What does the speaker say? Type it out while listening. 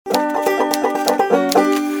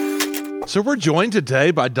So we're joined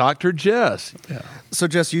today by Dr. Jess. Yeah. So,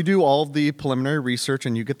 Jess, you do all of the preliminary research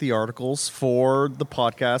and you get the articles for the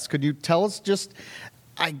podcast. Could you tell us just,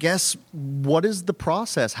 I guess, what is the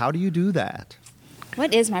process? How do you do that?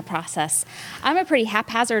 What is my process? I'm a pretty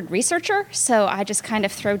haphazard researcher, so I just kind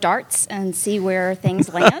of throw darts and see where things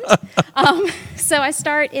land. So I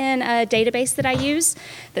start in a database that I use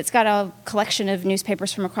that's got a collection of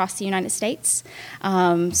newspapers from across the United States.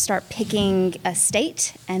 Start picking a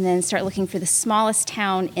state, and then start looking for the smallest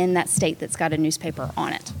town in that state that's got a newspaper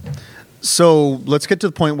on it. So let's get to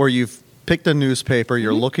the point where you've picked a newspaper,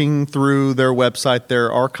 you're looking through their website, their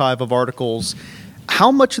archive of articles. How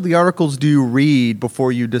much of the articles do you read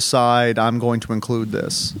before you decide I'm going to include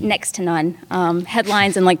this? Next to none.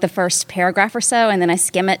 Headlines in like the first paragraph or so, and then I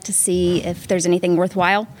skim it to see if there's anything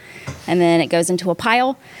worthwhile, and then it goes into a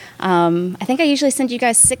pile. I think I usually send you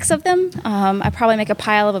guys 6 of them. I probably make a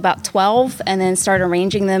pile of about 12 and then start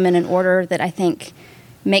arranging them in an order that I think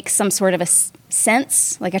makes some sort of a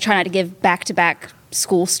sense. Like I try not to give back-to-back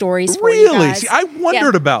school stories for you guys. See, I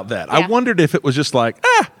wondered about that. Yeah. I wondered if it was just like,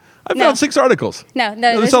 I found 6 articles. No,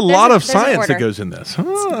 there's a lot of science that goes in this.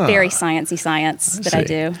 It's very sciencey science that I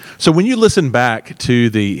do. So when you listen back to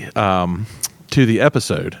the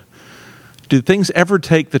episode, did things ever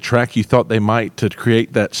take the track you thought they might to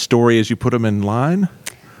create that story as you put them in line?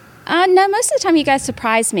 No, most of the time you guys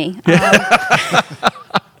surprise me.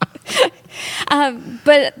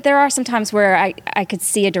 But there are some times where I could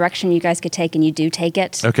see a direction you guys could take, and you do take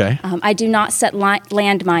it. Okay. I do not set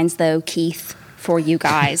landmines, though, Keith, for you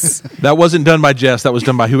guys. That wasn't done by Jess. That was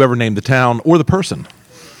done by whoever named the town or the person.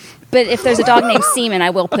 But if there's a dog named Seaman, I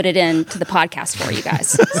will put it into the podcast for you guys.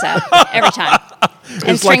 So every time. And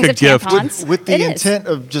It's like strings a of gift. tampons. With the It is. intent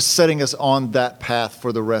of just setting us on that path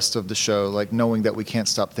for the rest of the show, like knowing that we can't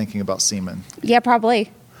stop thinking about semen. Yeah,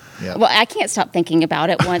 probably. Yeah. Well, I can't stop thinking about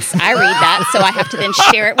it once I read that, so I have to then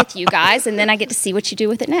share it with you guys, and then I get to see what you do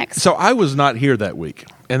with it next. So I was not here that week,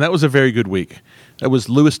 and that was a very good week. That was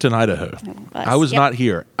Lewiston, Idaho. I was not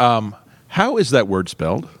here. How is that word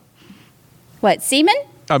spelled? What, semen?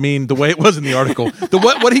 I mean, the way it was in the article.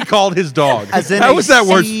 What he called his dog. As in How a was that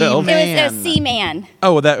word sea spelled? man. It was a seaman.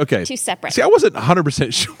 Oh, that okay. 2 separate. See, I wasn't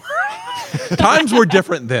 100% sure. Times were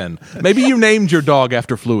different then. Maybe you named your dog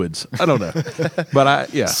after fluids. I don't know. But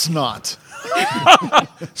Snot.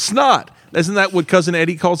 Snot. Isn't that what Cousin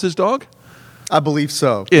Eddie calls his dog? I believe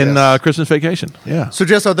so. In Christmas Vacation. Yeah. So,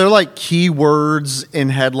 Jess, are there like keywords in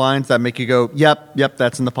headlines that make you go, yep,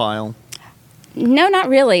 that's in the pile? No, not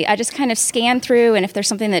really. I just kind of scan through, and if there's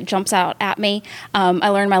something that jumps out at me, I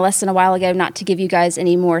learned my lesson a while ago not to give you guys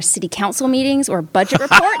any more city council meetings or budget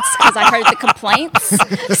reports because I heard the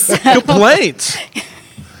complaints. So- Complaints.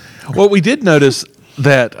 Well, we did notice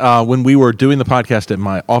that when we were doing the podcast in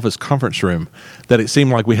my office conference room, that it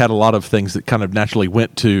seemed like we had a lot of things that kind of naturally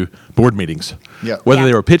went to board meetings. Yeah. Whether Yeah.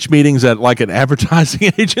 they were pitch meetings at like an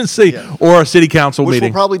advertising agency Yeah. or a city council Which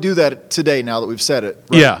meeting. we'll probably do that today now that we've said it.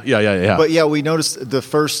 right? Yeah. But yeah, we noticed the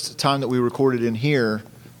first time that we recorded in here,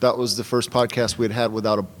 that was the first podcast we had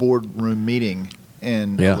without a boardroom meeting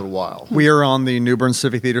in a little while. We are on the New Bern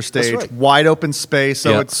Civic Theater stage, right. wide open space.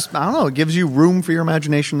 So Yep. it's, I don't know, it gives you room for your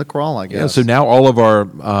imagination to crawl, I guess. Yeah, so now all of our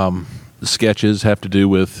sketches have to do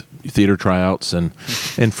with theater tryouts and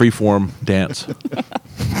freeform dance.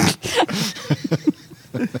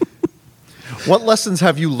 What lessons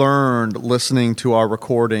have you learned listening to our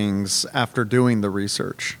recordings after doing the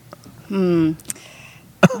research? What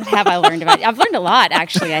have I learned about it? I've learned a lot,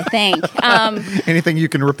 actually, I think. Anything you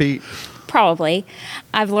can repeat? Probably.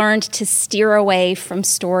 I've learned to steer away from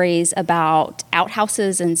stories about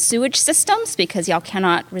outhouses and sewage systems because y'all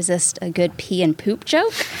cannot resist a good pee and poop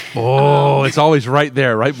joke. Oh, it's always right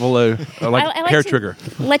there, right below, like I hair to trigger.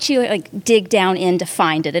 Let you dig down in to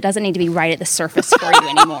find it. It doesn't need to be right at the surface for you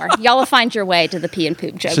anymore. Y'all will find your way to the pee and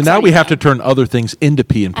poop jokes. So now I we know. have to turn other things into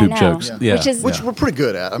pee and I poop know. jokes. Yeah. Yeah. Which we're pretty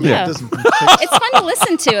good at. I mean, Yeah. it doesn't It's fun to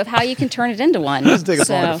listen to of how you can turn it into one. take us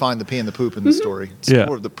long So- to find the pee and the poop in the story. It's Yeah.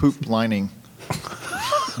 more of the poop lining.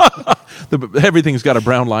 Everything's got a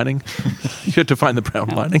brown lining. You have to find the brown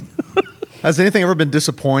lining. Has anything ever been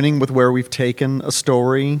disappointing with where we've taken a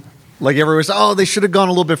story? Like everyone says, oh, they should have gone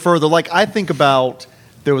a little bit further. Like I think about,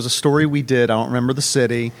 there was a story we did, I don't remember the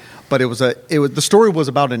city, but the story was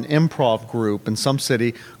about an improv group in some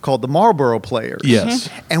city called the Marlboro Players. Yes.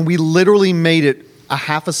 And we literally made it a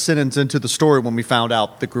half a sentence into the story when we found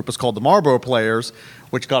out the group was called the Marlboro Players,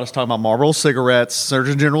 which got us talking about Marlboro cigarettes,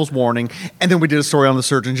 Surgeon General's warning, and then we did a story on the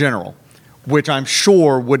Surgeon General, which I'm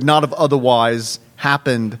sure would not have otherwise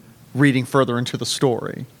happened reading further into the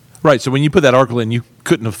story. Right. So when you put that article in, you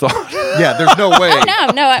couldn't have thought. Yeah, there's no way.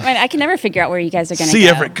 No. I mean, I can never figure out where you guys are going to go. See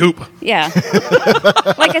Everett Koop. Yeah.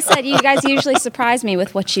 Like I said, you guys usually surprise me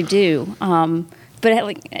with what you do.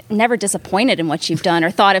 But never disappointed in what you've done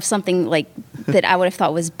or thought of something like that I would have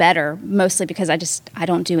thought was better, mostly because I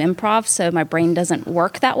don't do improv, so my brain doesn't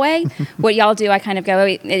work that way. What y'all do, I kind of go,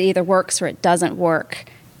 it either works or it doesn't work,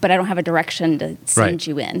 but I don't have a direction to send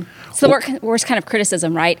you in. So the worst kind of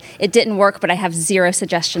criticism, right? It didn't work, but I have 0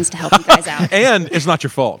 suggestions to help you guys out. And it's not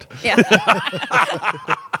your fault. Yeah.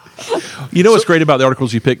 You know what's great about the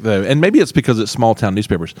articles you pick, though, and maybe it's because it's small town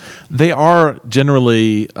newspapers. They are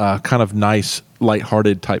generally kind of nice,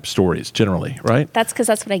 lighthearted type stories, generally, right? That's because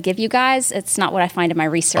that's what I give you guys. It's not what I find in my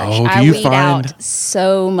research. Oh, do I you weed find- out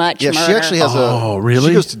so much Yeah, murder. she actually has really?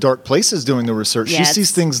 She goes to dark places doing the research. Yeah, She it's-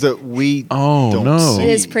 sees things that we Oh, don't no. see. It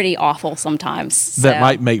is pretty awful sometimes. That so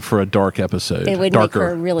might make for a dark episode. it would make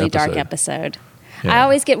for a really dark episode. Yeah. I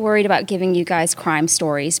always get worried about giving you guys crime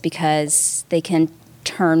stories because they can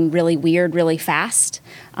turn really weird really fast.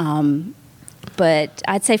 But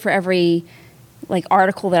I'd say for every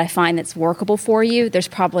article that I find that's workable for you, there's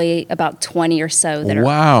probably about 20 or so that are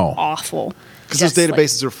awful. Because those Just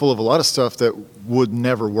databases are full of a lot of stuff that would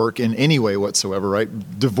never work in any way whatsoever, right?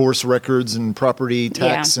 Divorce records and property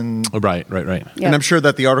tax and Right. Yeah. And I'm sure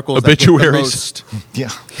that the articles that get the Obituaries. most yeah.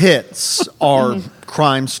 hits are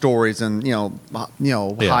crime stories and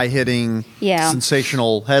high hitting, Yeah.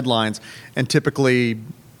 sensational headlines. And typically,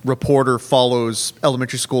 reporter follows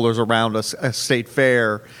elementary schoolers around a state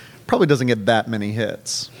fair. Probably doesn't get that many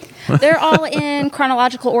hits. They're all in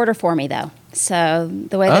chronological order for me, though. So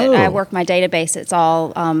the way that I work my database, it's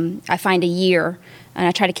all I find a year, and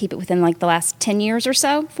I try to keep it within the last 10 years or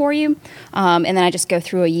so for you, and then I just go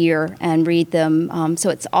through a year and read them. So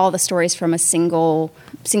it's all the stories from a single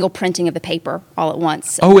printing of the paper all at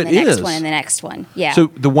once. Oh, and it the next is? one and the next one. Yeah. So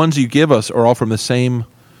the ones you give us are all from the same.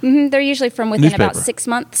 They're usually from within about Newspaper. 6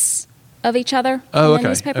 months of each other. Oh, in okay. the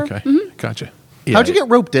newspaper. Okay. Gotcha. How'd you get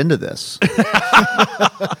roped into this?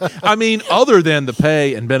 I mean, other than the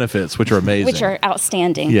pay and benefits, which are amazing. Which are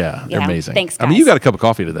outstanding. Yeah, they're amazing. Thanks, guys. I mean, you got a cup of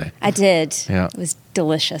coffee today. I did. Yeah. It was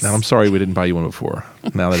delicious. And I'm sorry we didn't buy you one before.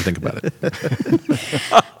 Now that I think about it.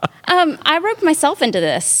 I roped myself into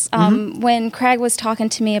this when Craig was talking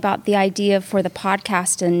to me about the idea for the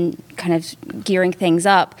podcast and kind of gearing things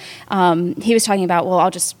up. He was talking about,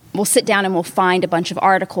 we'll sit down and we'll find a bunch of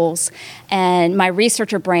articles. And my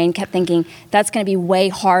researcher brain kept thinking that's going to be way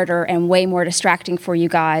harder and way more distracting for you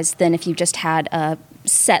guys than if you just had a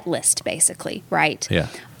set list, basically, right? Yeah.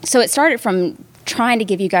 So it started from trying to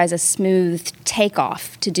give you guys a smooth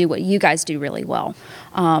takeoff to do what you guys do really well.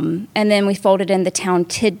 And then we folded in the town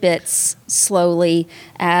tidbits slowly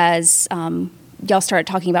as y'all started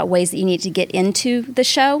talking about ways that you need to get into the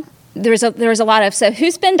show. There was a lot of, so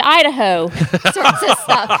who's been to Idaho sorts of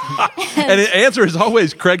stuff. And the answer is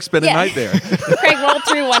always Craig spent a night there. Craig rolled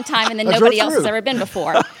through one time and then nobody else has ever been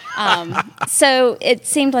before. So it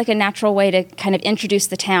seemed like a natural way to kind of introduce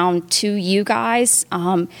the town to you guys.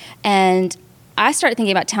 And I started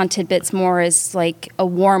thinking about Town Tidbits more as like a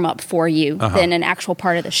warm-up for you than an actual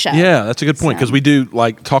part of the show. Yeah, that's a good point, because So- we do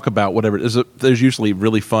talk about whatever it is. There's usually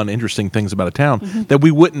really fun, interesting things about a town that we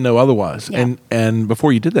wouldn't know otherwise. Yeah. And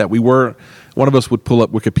before you did that, one of us would pull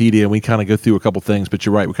up Wikipedia and we kind of go through a couple things. But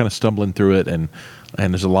you're right, we're kind of stumbling through it, and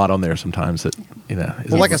there's a lot on there sometimes that isn't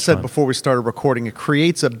Well, like I much said fun. before we started recording, it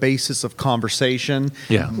creates a basis of conversation.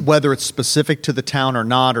 Yeah. Whether it's specific to the town or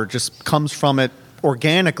not, or just comes from it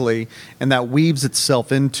organically, and that weaves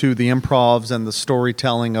itself into the improvs and the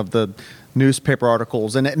storytelling of the newspaper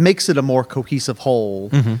articles, and it makes it a more cohesive whole.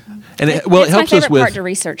 And it It's helps my us favorite with. part to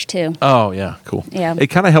research, too. Oh yeah, cool. Yeah. It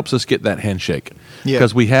kind of helps us get that handshake Yeah.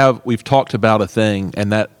 because we've talked about a thing,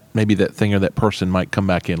 and that maybe that thing or that person might come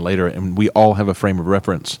back in later, and we all have a frame of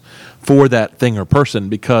reference for that thing or person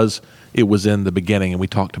because it was in the beginning, and we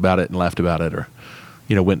talked about it and laughed about it, or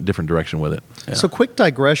went a different direction with it. Yeah. So, quick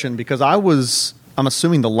digression, because I'm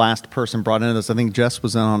assuming the last person brought into this. I think Jess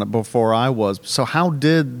was in on it before I was. So how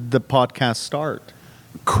did the podcast start?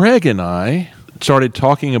 Craig and I started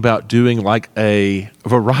talking about doing like a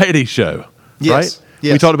variety show, Yes. right?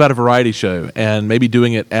 Yes. We talked about a variety show and maybe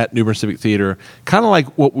doing it at New Bern Civic Theater, kind of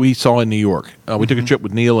like what we saw in New York. We took a trip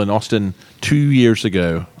with Neil and Austin 2 years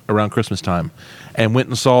ago around Christmas time and went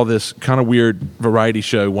and saw this kind of weird variety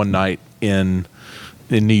show one night in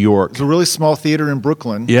New York. It's a really small theater in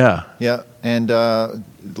Brooklyn. Yeah. Yeah, and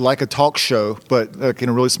like a talk show, but in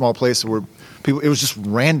a really small place where people. It was just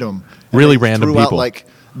random. And Really they random threw people. out like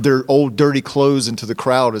their old dirty clothes into the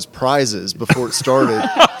crowd as prizes before it started.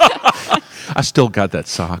 I still got that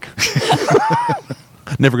sock.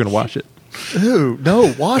 Never going to watch it. Ooh,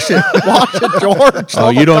 no, wash it, George. Oh,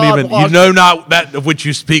 you don't God, even. wash You know not that of which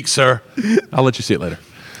you speak, sir. I'll let you see it later.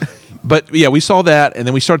 But yeah, we saw that, and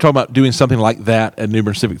then we started talking about doing something like that at New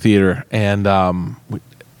Bern Civic Theater, and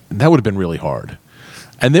that would have been really hard.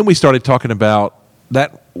 And then we started talking about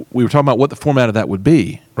that. We were talking about what the format of that would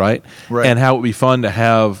be, right? And how it would be fun to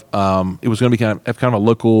have. It was going to be kind of a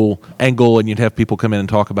local angle, and you'd have people come in and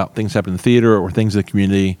talk about things happening in the theater or things in the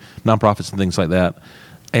community, nonprofits and things like that.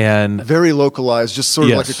 And very localized, just sort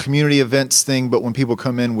of Yes. like a community events thing. But when people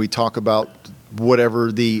come in, we talk about whatever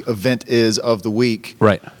the event is of the week.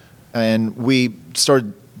 right. And we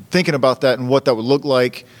started thinking about that and what that would look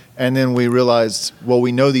like. And then we realized, well,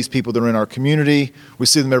 we know these people that are in our community. We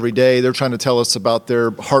see them every day. They're trying to tell us about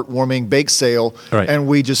their heartwarming bake sale. Right. And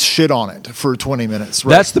we just shit on it for 20 minutes.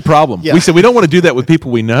 Right? That's the problem. Yeah. We said we don't want to do that with people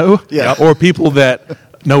we know Yeah. or people that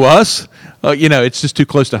know us. It's just too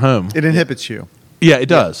close to home. It inhibits you. Yeah, it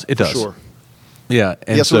does. It For does. sure. Yeah.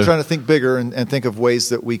 And Yes, we're trying to think bigger and think of ways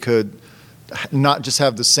that we could not just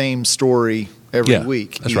have the same story every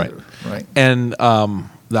week. That's either, right. Right. And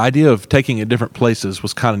the idea of taking it different places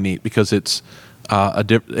was kind of neat because it's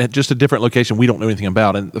just a different location we don't know anything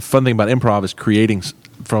about. And the fun thing about improv is creating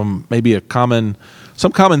from maybe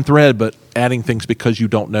some common thread, but adding things because you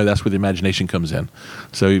don't know. That's where the imagination comes in.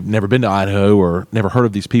 So you've never been to Idaho or never heard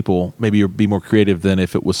of these people. Maybe you'll be more creative than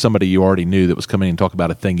if it was somebody you already knew that was coming and talk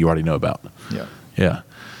about a thing you already know about. Yeah. Yeah.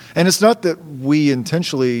 And it's not that we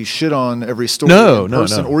intentionally shit on every story No, in no,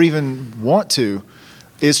 person no. or even want to.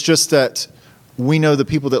 It's just that we know the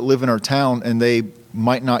people that live in our town and they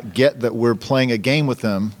might not get that we're playing a game with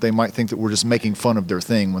them. They might think that we're just making fun of their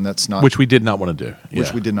thing when that's not. Which we did not want to do. Which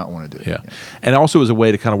Yeah. we did not want to do. Yeah. And also as a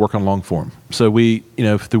way to kind of work on long form. So we,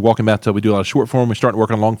 through Walking Bathtub, we do a lot of short form. We started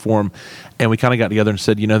working on long form, and we kind of got together and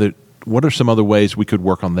said, that what are some other ways we could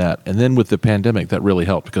work on that? And then with the pandemic, that really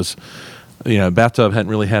helped because, Bathtub hadn't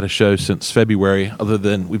really had a show since February, other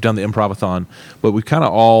than we've done the Improv-a-thon, but we've kind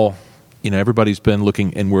of all, everybody's been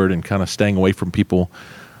looking inward and kind of staying away from people.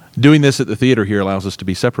 Doing this at the theater here allows us to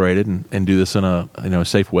be separated and do this in a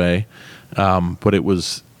safe way. But it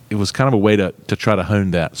was kind of a way to try to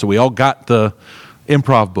hone that. So we all got the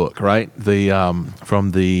improv book, right? The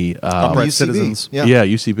from the Upright UCB. Citizens. Yeah.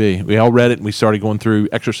 UCB. We all read it and we started going through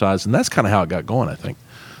exercise, and that's kind of how it got going, I think.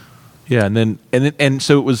 Yeah, and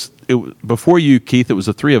so it was before you, Keith. It was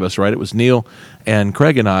the three of us, right? It was Neil and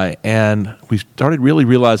Craig and I, and we started really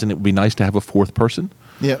realizing it would be nice to have a fourth person.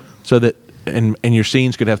 Yeah. So that and your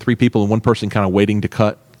scenes could have three people and one person kind of waiting to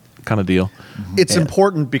cut, kind of deal. It's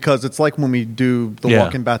important because it's like when we do the Yeah.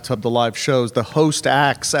 Walk-in Bathtub, the live shows, the host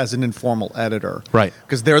acts as an informal editor. Right.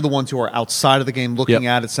 Because they're the ones who are outside of the game looking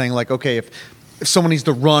Yep. at it, saying like, okay, if someone needs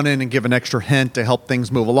to run in and give an extra hint to help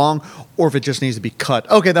things move along, or if it just needs to be cut.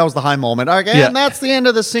 Okay, that was the high moment. Okay, Yeah. and that's the end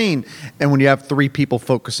of the scene. And when you have three people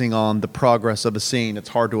focusing on the progress of a scene, it's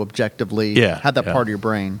hard to objectively have that Yeah. part of your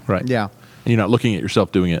brain. Right. Yeah. And you're not looking at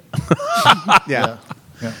yourself doing it. Yeah.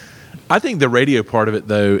 Yeah. I think the radio part of it,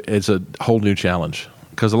 though, is a whole new challenge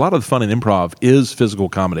because a lot of the fun in improv is physical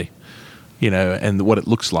comedy, and what it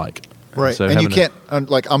looks like. Right. So and you having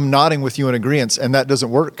can't, I'm nodding with you in agreement, and that doesn't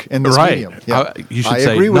work in this Right. medium. Yeah. You should I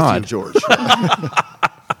say agree with nod. you, George.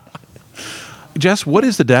 Jess, what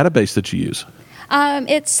is the database that you use?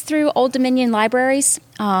 It's through Old Dominion Libraries,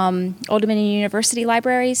 Old Dominion University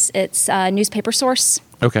Libraries. It's Newspaper Source.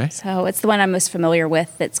 Okay. So it's the one I'm most familiar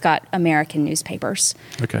with that's got American newspapers.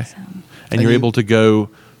 Okay. And you're able to go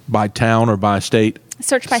by town or by state?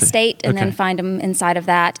 Search by state and then Okay. find them inside of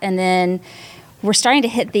that. And then we're starting to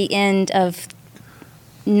hit the end of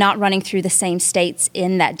not running through the same states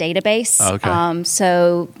in that database. Okay.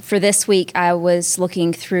 So for this week, I was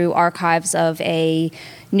looking through archives of a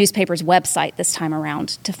newspaper's website this time around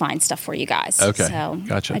to find stuff for you guys. Okay. So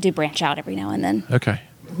Gotcha. I do branch out every now and then. Okay.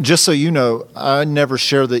 Just so you know, I never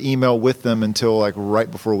share the email with them until like right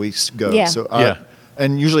before we go. Yeah. So Yeah.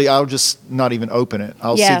 And usually I'll just not even open it.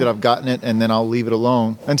 I'll Yeah. see that I've gotten it, and then I'll leave it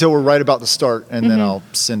alone until we're right about to start, and Mm-hmm. then I'll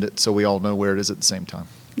send it so we all know where it is at the same time.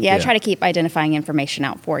 Yeah, I Yeah. try to keep identifying information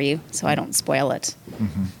out for you so I don't spoil it.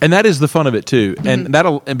 And that is the fun of it too. And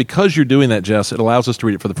and because you're doing that, Jess, it allows us to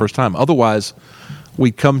read it for the first time. Otherwise,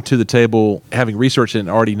 we come to the table having researched it and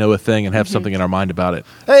already know a thing and have something in our mind about it.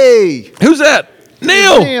 Hey, Who's that?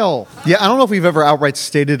 Neil. Neil. Yeah, I don't know if we've ever outright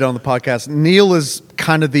stated it on the podcast. Neil is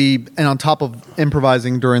kind of and on top of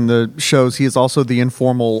improvising during the shows, he is also the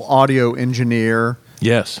informal audio engineer.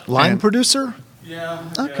 Yes. line And- producer?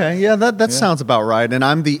 Okay, yeah, that sounds about right. And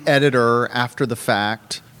I'm the editor after the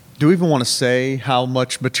fact. Do we even want to say how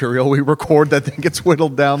much material we record that then gets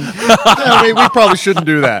whittled down? Yeah, we probably shouldn't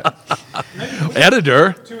do that.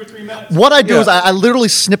 Editor. 2 or 3 minutes. What I do is I literally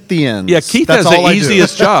snip the ends. Yeah, Keith That's has all the I do.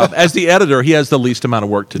 easiest job. As the editor, he has the least amount of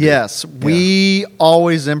work to do. Yes, we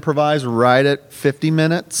always improvise right at 50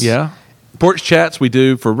 minutes. Yeah. Porch chats we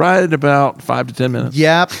do for right at about 5 to 10 minutes.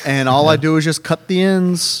 Yep, and all I do is just cut the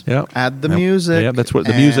ends, Yep. add the Yep. music. Yeah, that's what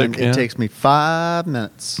the and music, It yeah. takes me 5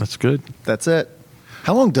 minutes. That's good. That's it.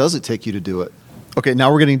 How long does it take you to do it? Okay,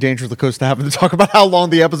 now we're getting dangerously close to having to talk about how long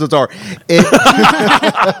the episodes are.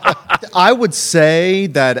 I would say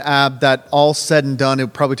that all said and done,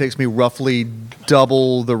 it probably takes me roughly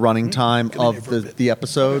double the running time of the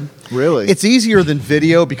episode. Really? It's easier than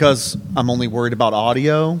video because I'm only worried about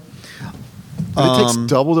audio. But it takes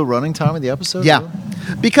double the running time of the episode? Yeah,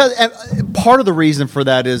 Really? because part of the reason for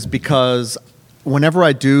that is because whenever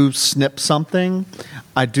I do snip something,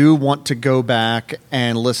 I do want to go back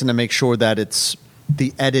and listen to make sure that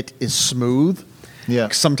the edit is smooth. Yeah.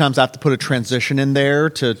 Sometimes I have to put a transition in there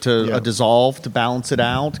to Yeah. a dissolve to balance it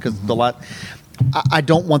out because I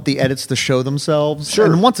don't want the edits to show themselves. Sure.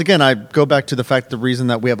 And once again, I go back to the fact the reason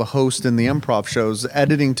that we have a host in the improv shows,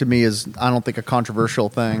 editing to me is, I don't think, a controversial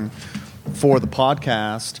thing for the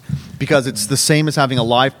podcast because it's the same as having a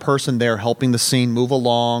live person there helping the scene move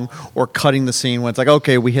along or cutting the scene when it's like,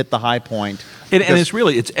 okay, we hit the high point. And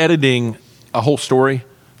it's editing a whole story.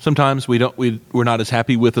 Sometimes we're not as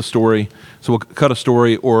happy with a story, so we'll cut a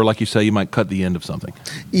story, or like you say, you might cut the end of something.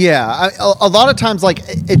 Yeah, a lot of times, like,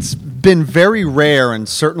 it's been very rare, and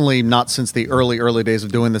certainly not since the early days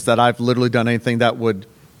of doing this, that I've literally done anything that would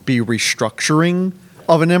be restructuring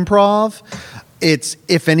of an improv. It's,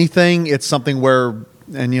 if anything, it's something where,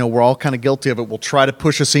 and we're all kind of guilty of it, we'll try to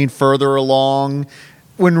push a scene further along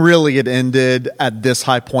when really it ended at this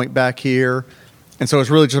high point back here. And so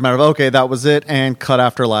it's really just a matter of, okay, that was it, and cut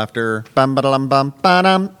after laughter. Bam, ba-da-dum, bam,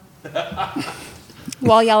 ba-dum.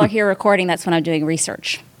 While y'all are here recording, that's when I'm doing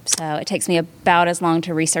research. So it takes me about as long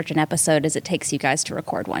to research an episode as it takes you guys to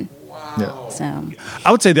record one. Yeah. So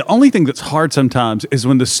I would say the only thing that's hard sometimes is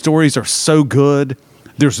when the stories are so good,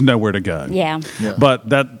 there's nowhere to go. yeah. Yeah. But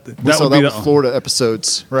that We saw would be that with Florida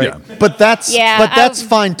episodes, right? Yeah. But that's Yeah,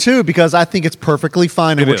 fine too, because I think it's perfectly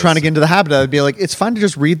fine, and It we're trying to is. get into the habit of it. Be like, it's fine to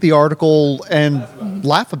just read the article and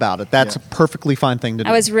laugh about it. That's a perfectly fine thing to do.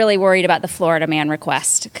 I was really worried about the Florida Man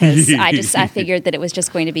request because I figured that it was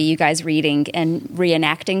just going to be you guys reading and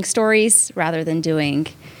reenacting stories rather than doing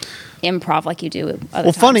improv like you do other well,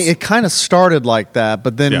 times. funny, it kind of started like that,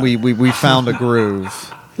 but then Yeah. we found a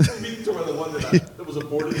groove.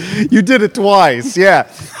 You did it twice, yeah.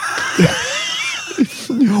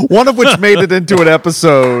 One of which made it into an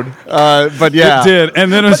episode, but yeah, It did,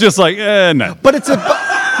 and then it was just like, no. But it's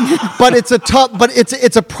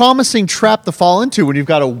a promising trap to fall into when you've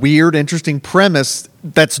got a weird, interesting premise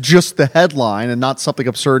that's just the headline and not something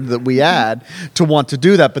absurd that we add to want to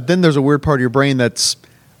do that. But then there's a weird part of your brain that's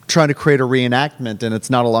trying to create a reenactment and it's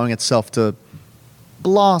not allowing itself to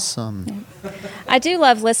blossom. I do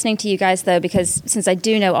love listening to you guys, though, because since I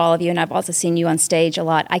do know all of you and I've also seen you on stage a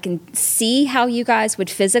lot, I can see how you guys would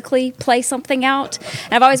physically play something out.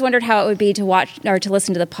 And I've always wondered how it would be to watch or to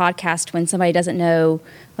listen to the podcast when somebody doesn't know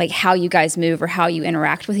like how you guys move or how you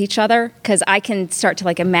interact with each other, because I can start to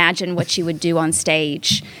like imagine what you would do on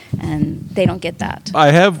stage, and they don't get that. I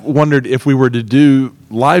have wondered if we were to do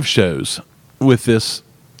live shows with this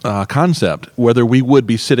concept, whether we would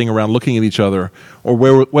be sitting around looking at each other or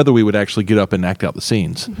whether we would actually get up and act out the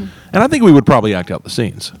scenes. Mm-hmm. And I think we would probably act out the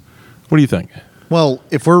scenes. What do you think? Well,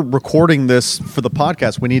 if we're recording this for the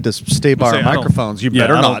podcast, we need to stay by Say, our I don't- microphones. You yeah,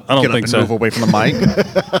 better I don't- not I don't get up think and so. move away from the mic.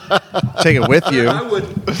 Take it with you.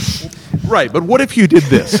 Right, but what if you did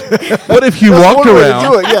this? What if you walked One way to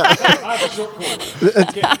around? do it,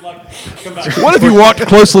 yeah. What if you walked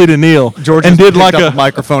closely to Neil George and did like a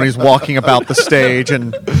microphone. He's walking about the stage,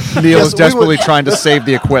 and Neil Yes, is we desperately would- trying to save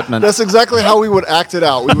the equipment. That's exactly how we would act it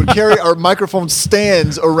out. We would carry our microphone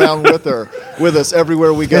stands around with us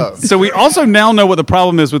everywhere we go. So we also now know what the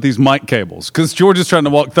problem is with these mic cables, because George is trying to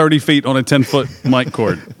walk 30 feet on a 10-foot mic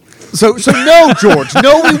cord. So no, George,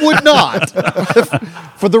 no, we would not.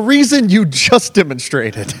 For the reason you just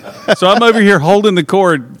demonstrated. So I'm over here holding the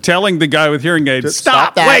cord, telling the guy with hearing aids,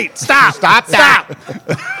 stop that. wait, stop, that.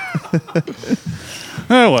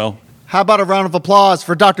 Oh, well. How about a round of applause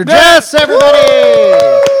for Dr. Jess, everybody?